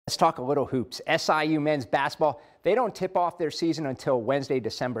Let's talk a little hoops. SIU men's basketball, they don't tip off their season until Wednesday,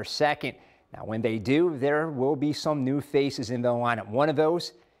 December 2nd. Now, when they do, there will be some new faces in the lineup. One of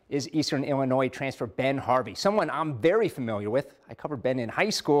those is Eastern Illinois transfer Ben Harvey, someone I'm very familiar with. I covered Ben in high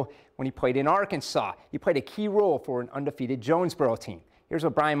school when he played in Arkansas. He played a key role for an undefeated Jonesboro team. Here's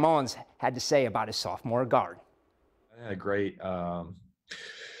what Brian Mullins had to say about his sophomore guard. I had a great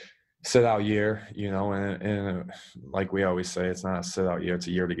sit-out year, and like we always say, it's not a sit-out year, it's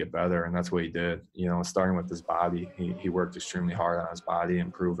a year to get better, and that's what he did. Starting with his body, he worked extremely hard on his body,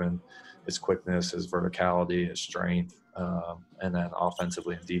 improving his quickness, his verticality, his strength, and then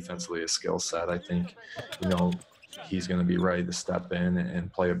offensively and defensively, his skill set. I think, he's going to be ready to step in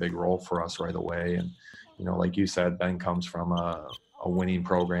and play a big role for us right away. And, like you said, Ben comes from a winning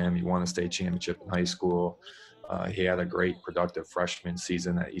program. He won a state championship in high school. He had a great productive freshman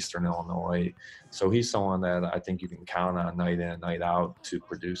season at Eastern Illinois. So he's someone that I think you can count on night in and night out to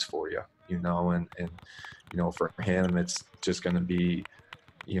produce for you, and for him, it's just going to be,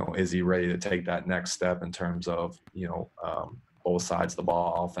 is he ready to take that next step in terms of, both sides of the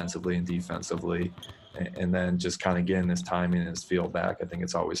ball, offensively and defensively, and then just kind of getting his timing and his feel back. I think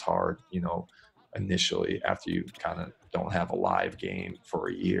it's always hard, initially after you kind of don't have a live game for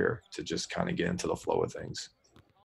a year to just kind of get into the flow of things.